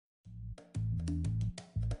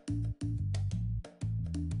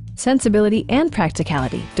sensibility, and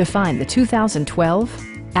practicality define the 2012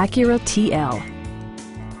 Acura TL.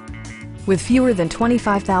 With fewer than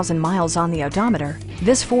 25,000 miles on the odometer,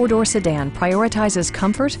 this four-door sedan prioritizes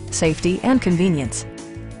comfort, safety, and convenience.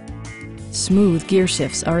 Smooth gear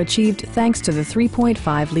shifts are achieved thanks to the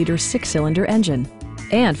 3.5-liter six-cylinder engine.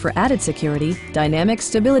 And for added security, dynamic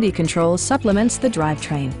stability control supplements the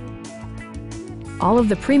drivetrain. All of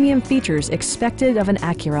the premium features expected of an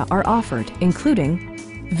Acura are offered, including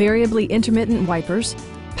variably intermittent wipers,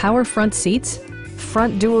 power front seats,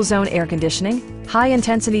 front dual-zone air conditioning,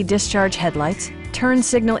 high-intensity discharge headlights, turn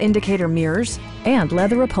signal indicator mirrors, and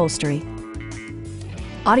leather upholstery.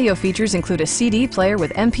 Audio features include a CD player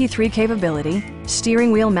with MP3 capability,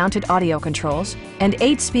 steering wheel mounted audio controls, and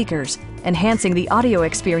 8 speakers, enhancing the audio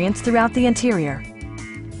experience throughout the interior.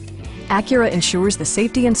 Acura ensures the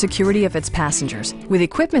safety and security of its passengers with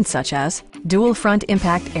equipment such as dual front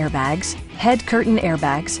impact airbags, head curtain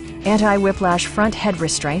airbags, anti-whiplash front head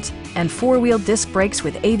restraints, and four-wheel disc brakes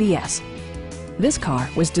with ABS. This car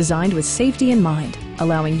was designed with safety in mind,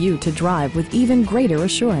 allowing you to drive with even greater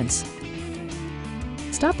assurance.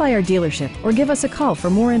 Stop by our dealership or give us a call for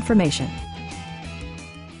more information.